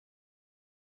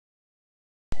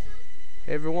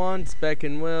Hey everyone, Spec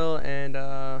and Will, and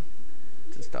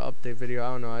just an update video. I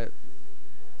don't know.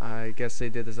 I guess they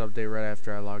did this update right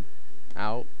after I logged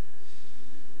out,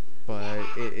 but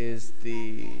it is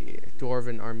the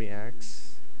Dwarven Army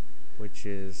Axe, which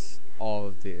is all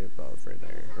of the above right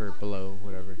there, or below,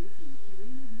 whatever.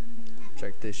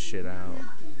 Check this shit out.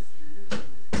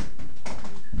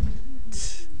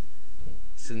 It's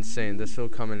insane. This will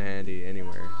come in handy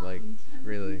anywhere. Like,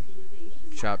 really.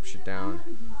 Chop shit down.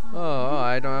 Oh,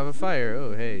 I don't have a fire.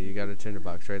 Oh, hey, you got a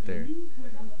tinderbox right there.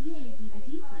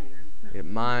 It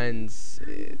mines.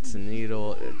 It's a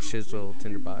needle, a chisel,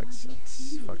 tinderbox.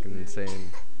 It's fucking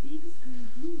insane.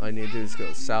 All you need to do is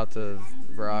go south of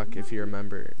Rock, if you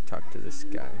remember, talk to this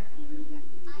guy.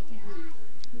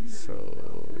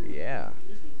 So, yeah.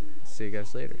 See you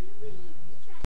guys later.